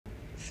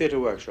theatre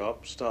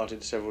workshop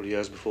started several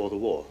years before the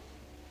war.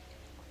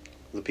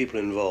 The people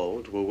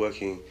involved were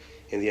working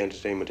in the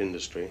entertainment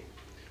industry,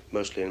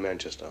 mostly in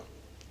Manchester.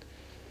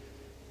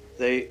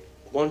 They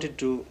wanted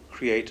to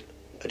create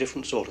a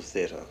different sort of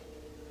theatre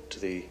to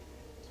the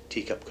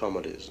teacup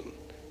comedies and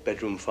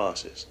bedroom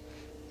farces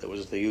that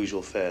was the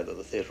usual fare that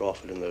the theatre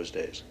offered in those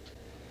days.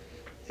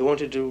 They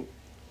wanted to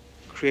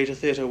create a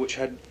theatre which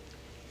had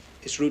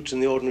its roots in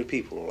the ordinary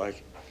people,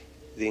 like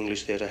the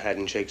English theatre had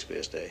in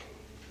Shakespeare's day.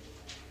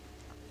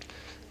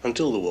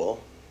 Until the war,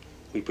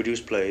 we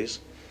produced plays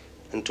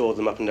and toured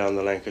them up and down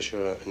the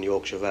Lancashire and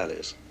Yorkshire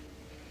valleys.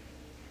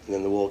 And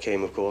then the war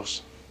came, of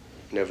course,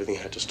 and everything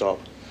had to stop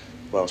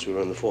whilst we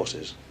were in the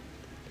forces.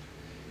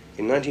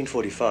 In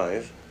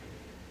 1945,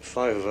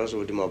 5 of us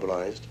were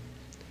demobilised.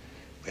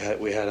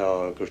 We had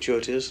our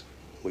gratuities,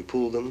 we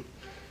pooled them,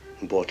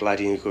 and bought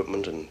lighting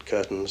equipment and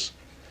curtains.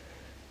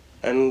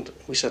 And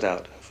we set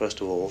out, first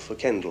of all, for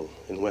Kendal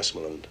in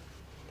Westmoreland.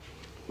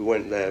 We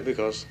went there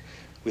because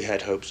we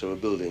had hopes of a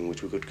building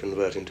which we could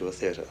convert into a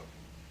theatre.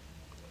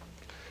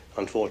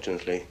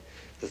 Unfortunately,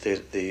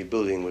 the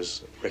building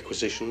was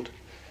requisitioned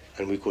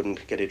and we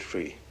couldn't get it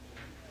free.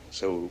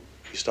 So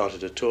we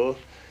started a tour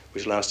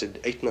which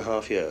lasted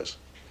 8.5 years.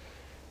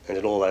 And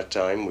in all that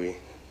time, we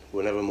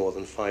were never more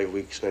than 5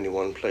 weeks in any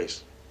one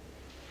place.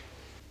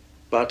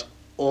 But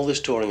all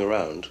this touring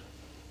around,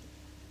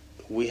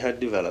 we had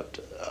developed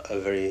a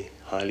very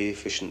highly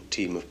efficient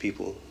team of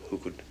people who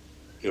could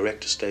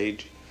erect a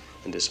stage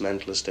and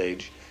dismantle a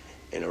stage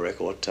in a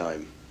record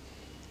time.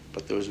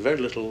 But there was very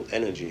little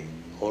energy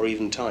or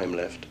even time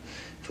left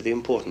for the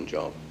important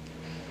job,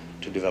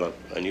 to develop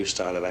a new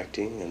style of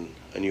acting and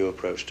a new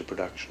approach to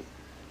production.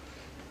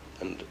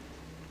 And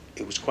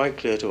it was quite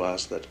clear to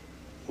us that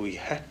we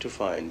had to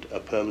find a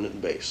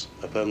permanent base,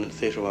 a permanent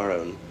theatre of our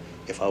own,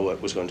 if our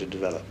work was going to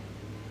develop.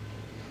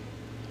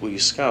 We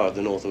scoured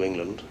the north of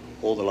England,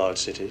 all the large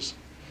cities,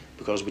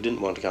 because we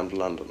didn't want to come to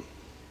London,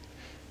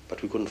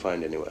 but we couldn't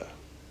find anywhere.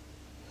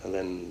 And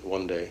then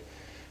one day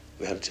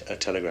we had a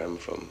telegram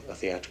from a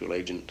theatrical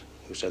agent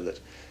who said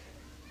that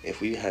if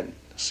we had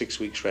 6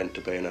 weeks' rent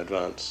to pay in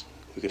advance,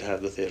 we could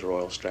have the Theatre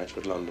Royal,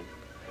 Stratford, London.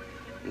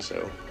 And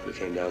so we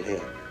came down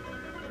here.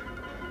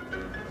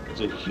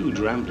 It's a huge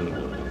rambling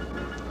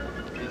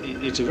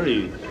building. It's a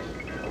very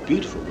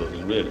beautiful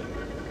building, really,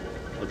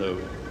 although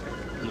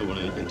no one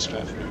in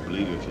Stratford would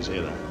believe you if you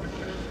say that.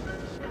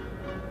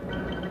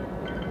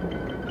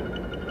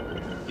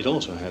 It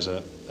also has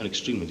an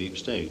extremely deep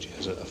stage. It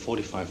has a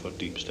 45-foot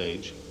deep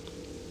stage,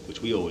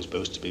 which we always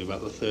boast to be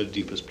about the 3rd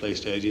deepest play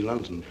stage in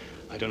London.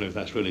 I don't know if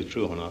that's really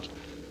true or not,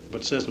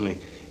 but certainly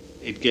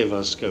it gave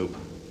us scope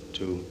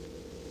to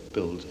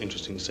build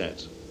interesting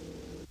sets.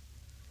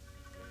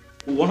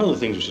 One of the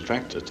things which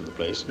attracted us to the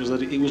place was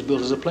that it was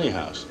built as a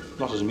playhouse,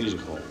 not as a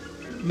music hall.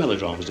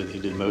 Melodramas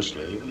it did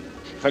mostly. In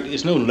fact,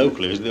 it's known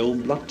locally as the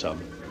old Blood Tub.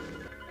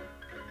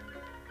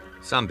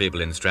 Some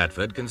people in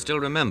Stratford can still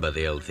remember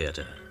the old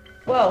theatre.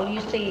 Well,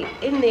 you see,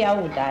 in the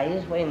old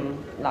days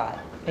when, like,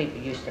 people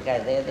used to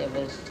go there, there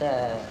was,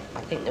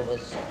 I think there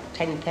was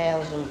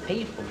 10,000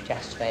 people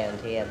just round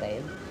here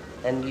then,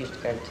 and used to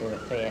go to the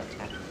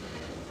theatre.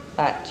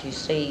 But you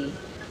see,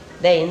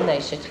 then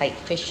they should take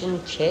fish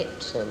and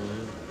chips and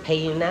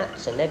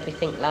peanuts and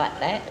everything like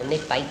that, and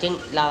if they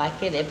didn't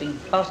like it, every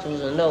bottles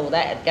and all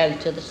that would go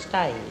to the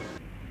stage.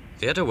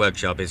 Theatre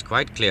Workshop is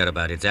quite clear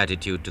about its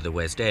attitude to the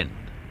West End.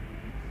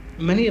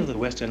 Many of the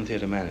West End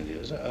theatre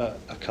managers are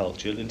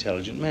cultured,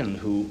 intelligent men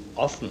who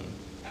often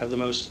have the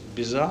most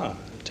bizarre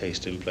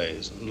taste in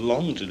plays and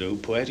long to do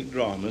poetic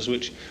dramas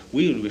which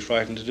we would be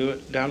frightened to do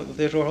it down at the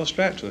Theatre Royal,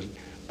 Stratford.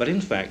 But in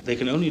fact, they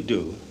can only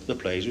do the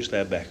plays which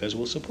their backers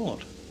will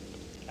support.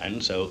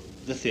 And so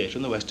the theatre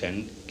in the West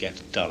End gets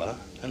duller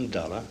and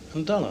duller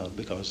and duller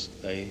because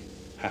they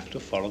have to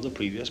follow the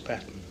previous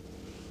pattern.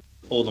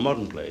 All the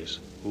modern plays,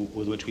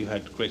 with which we've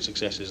had great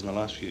successes in the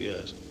last few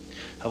years,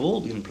 have all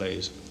been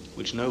plays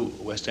which no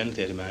West End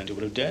theatre manager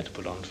would have dared to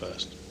put on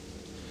first.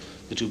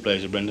 The 2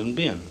 plays of Brendan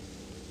Behan,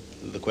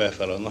 The Queer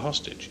Fellow and The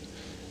Hostage.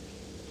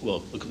 Well,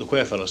 The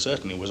Queer Fellow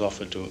certainly was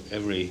offered to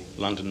every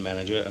London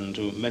manager and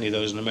to many of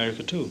those in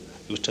America too.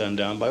 It was turned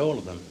down by all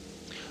of them.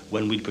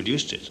 When we'd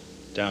produced it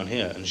down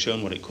here and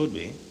shown what it could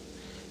be,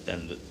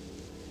 then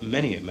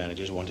many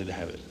managers wanted to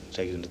have it,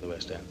 take it into the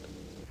West End.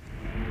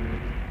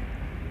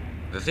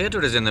 The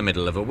theatre is in the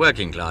middle of a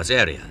working class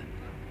area.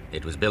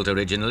 It was built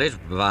originally to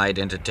provide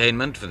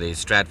entertainment for the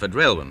Stratford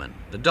railwaymen,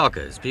 the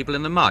dockers, people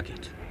in the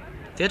market.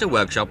 Theatre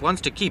Workshop wants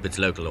to keep its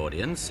local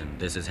audience, and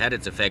this has had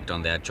its effect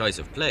on their choice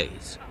of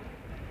plays.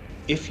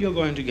 If you're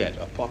going to get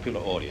a popular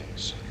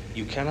audience,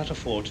 you cannot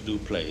afford to do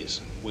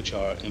plays which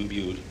are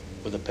imbued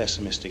with a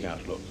pessimistic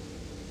outlook.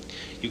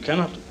 You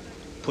cannot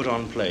put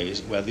on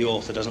plays where the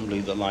author doesn't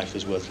believe that life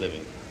is worth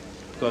living,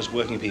 because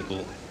working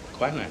people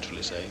quite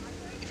naturally say,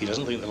 if he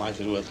doesn't think that life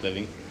is worth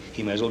living,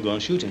 he may as well go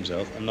and shoot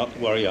himself and not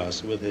worry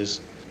us with his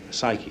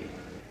psyche.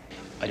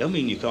 I don't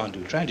mean you can't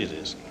do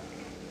tragedies.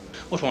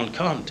 What one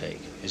can't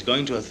take is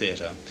going to a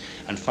theatre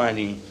and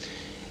finding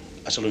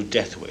a sort of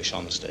death wish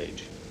on the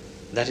stage.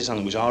 That is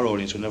something which our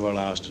audience would never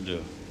allow us to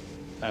do,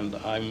 and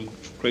I'm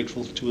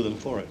grateful to them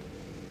for it.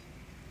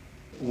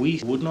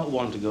 We would not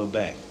want to go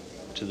back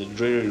to the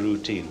dreary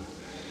routine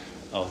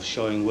of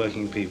showing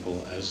working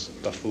people as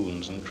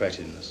buffoons and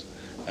cretins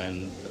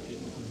and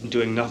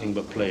doing nothing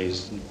but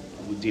plays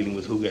dealing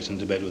with who gets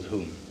into bed with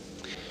whom.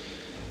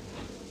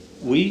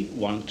 We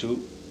want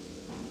to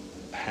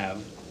have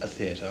a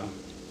theatre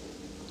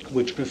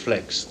which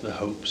reflects the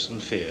hopes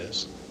and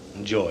fears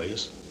and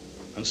joys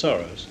and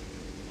sorrows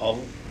of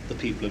the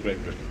people of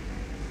Great Britain.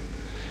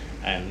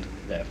 And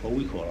therefore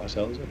we call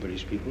ourselves a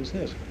British People's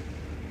Theatre.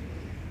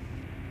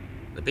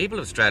 The people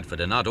of Stratford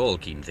are not all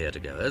keen theatre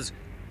goers,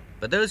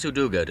 but those who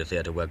do go to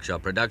theatre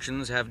workshop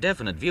productions have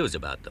definite views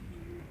about them.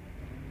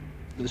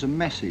 There's a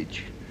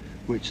message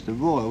which the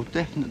Royal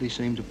definitely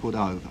seem to put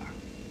over.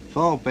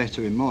 Far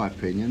better, in my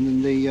opinion,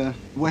 than the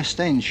West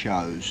End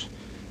shows,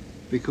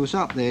 because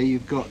up there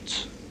you've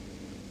got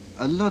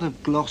a lot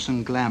of gloss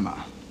and glamour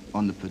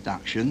on the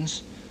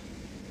productions,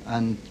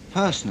 and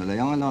personally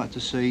I like to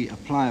see a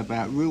play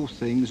about real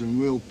things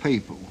and real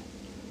people,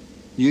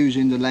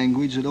 using the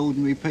language that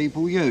ordinary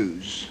people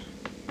use,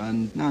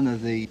 and none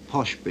of the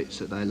posh bits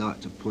that they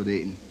like to put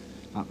in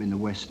up in the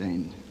West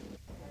End.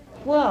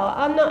 Well,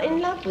 I'm not in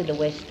love with the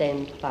West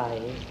End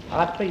plays.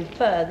 I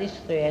prefer this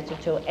theatre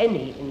to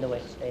any in the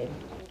West End.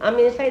 I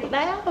mean, they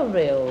are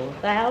real.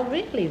 They are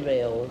really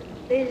real.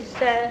 There's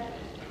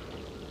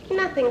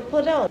nothing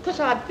put on. Because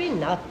I've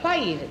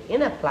played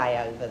in a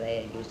play over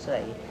there, you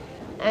see.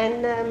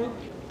 And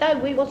though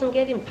we wasn't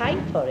getting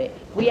paid for it,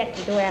 we had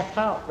to do our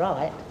part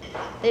right.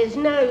 There's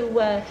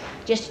no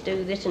just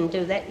do this and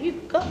do that.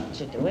 You've got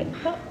to do it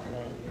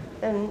properly.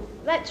 And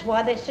that's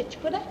why there's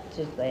such good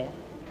actors there.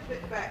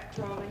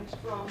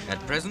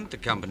 At present, the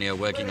company are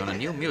working on a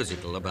new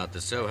musical about the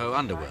Soho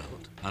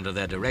underworld under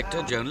their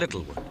director, Joan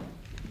Littlewood.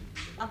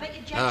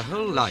 Her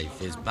whole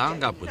life is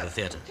bound up with the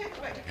theatre,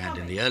 and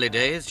in the early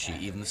days, she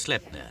even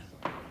slept there.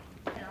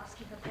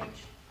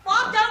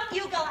 Why don't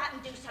you go out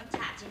and do some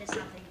tatting or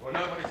something? Well,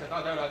 nobody says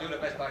I don't. I do the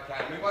best I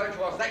can. I mean, why don't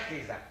you ask that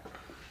geezer?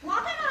 Why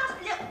don't I ask...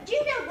 Look, do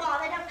you know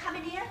why they don't come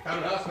in here?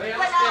 Don't ask me.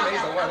 Well, Ask him.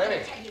 He's the I'm one, going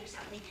isn't to he? tell you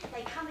something.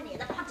 They come in here,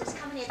 the punters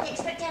come in here, they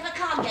expect to have a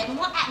card game, and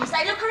what happens?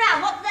 They look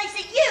around, what do they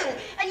see? You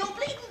and your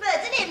bleeding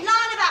birds and him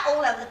lying about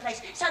all over the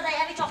place. So they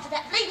have it off to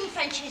that bleeding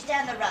Frenchie's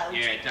down the road.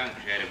 Yeah, don't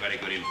create a very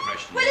good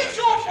impression. Well, it's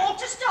your fault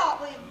to start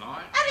with.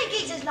 Mine? How many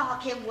geezers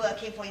like him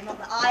working for you? Not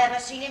that I ever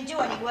seen him do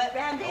any work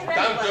round here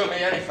Don't do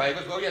anyway. me any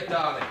favours, will you,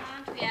 darling?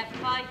 Can't we have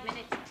 5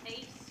 minutes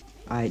apiece?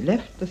 I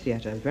left the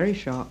theatre very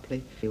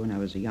sharply when I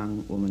was a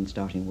young woman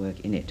starting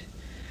work in it.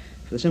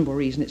 For the simple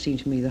reason it seemed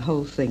to me the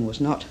whole thing was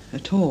not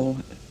at all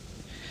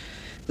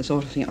the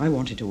sort of thing I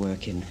wanted to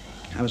work in.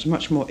 I was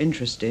much more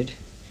interested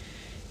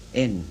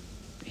in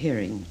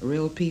hearing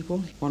real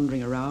people,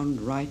 wandering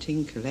around,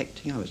 writing,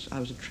 collecting. I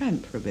was a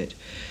tramp for a bit.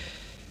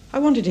 I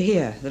wanted to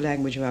hear the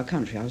language of our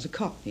country. I was a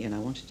Cockney and I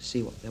wanted to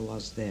see what there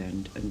was there.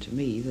 And to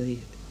me,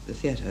 the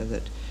theatre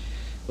that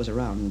was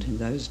around in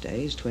those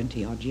days,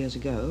 20-odd years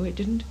ago, it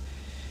didn't...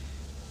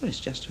 Well, it's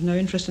just of no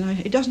interest, and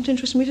it doesn't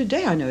interest me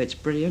today. I know it's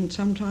brilliant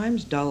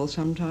sometimes, dull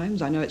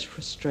sometimes. I know it's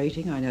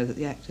frustrating. I know that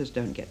the actors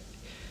don't get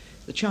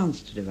the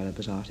chance to develop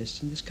as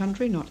artists in this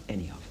country, not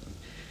any of them.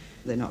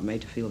 They're not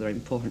made to feel they're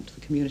important to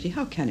the community.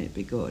 How can it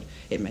be good?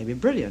 It may be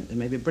brilliant. There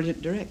may be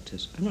brilliant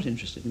directors. I'm not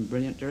interested in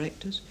brilliant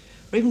directors,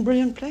 or even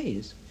brilliant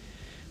plays,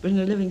 but in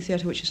a living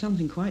theatre which is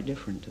something quite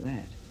different to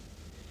that,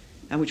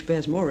 and which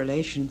bears more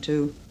relation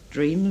to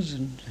dreams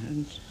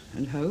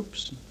and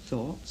hopes and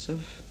thoughts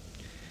of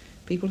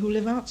people who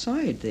live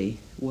outside the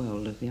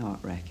world of the art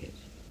racket.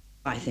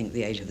 I think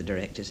the age of the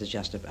directors is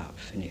just about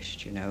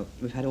finished, you know.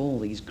 We've had all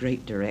these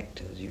great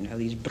directors, you know,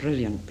 these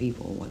brilliant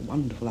people with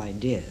wonderful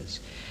ideas.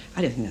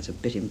 I don't think that's a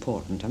bit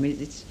important. I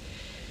mean,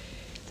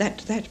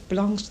 that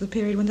belongs to the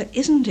period when there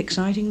isn't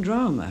exciting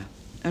drama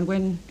and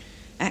when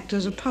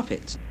actors are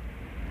puppets.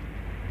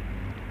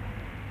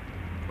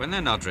 When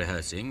they're not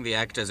rehearsing, the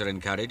actors are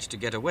encouraged to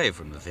get away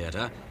from the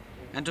theatre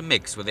and to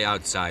mix with the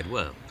outside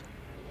world.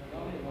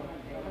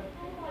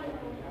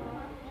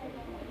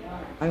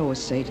 I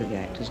always say to the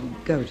actors,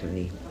 go to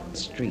the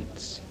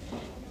streets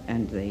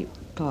and the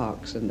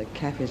parks and the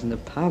cafes and the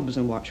pubs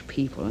and watch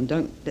people, and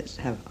let's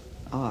have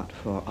art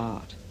for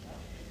art,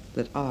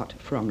 but art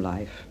from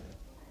life.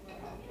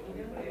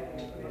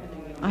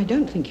 I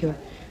don't think you're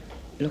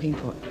looking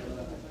for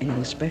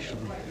anything special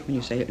when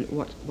you say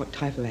what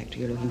type of actor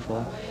you're looking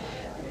for.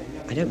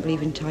 I don't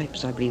believe in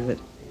types. I believe that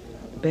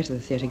the better the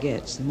theatre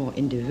gets, the more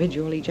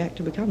individual each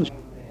actor becomes.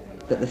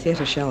 That the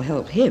theatre shall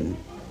help him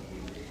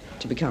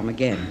to become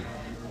again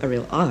a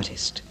real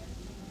artist,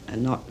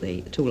 and not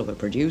the tool of a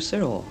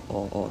producer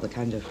or the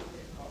kind of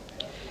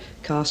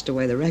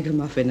castaway, the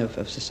ragamuffin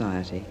of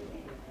society.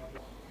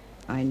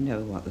 I know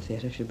what the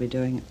theatre should be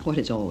doing, what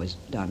it's always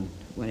done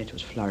when it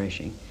was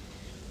flourishing.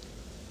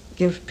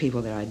 Give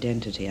people their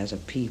identity as a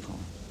people.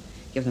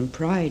 Give them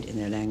pride in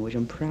their language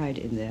and pride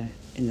in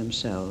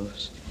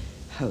themselves,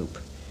 hope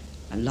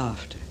and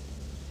laughter.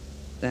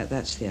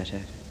 That's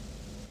theatre.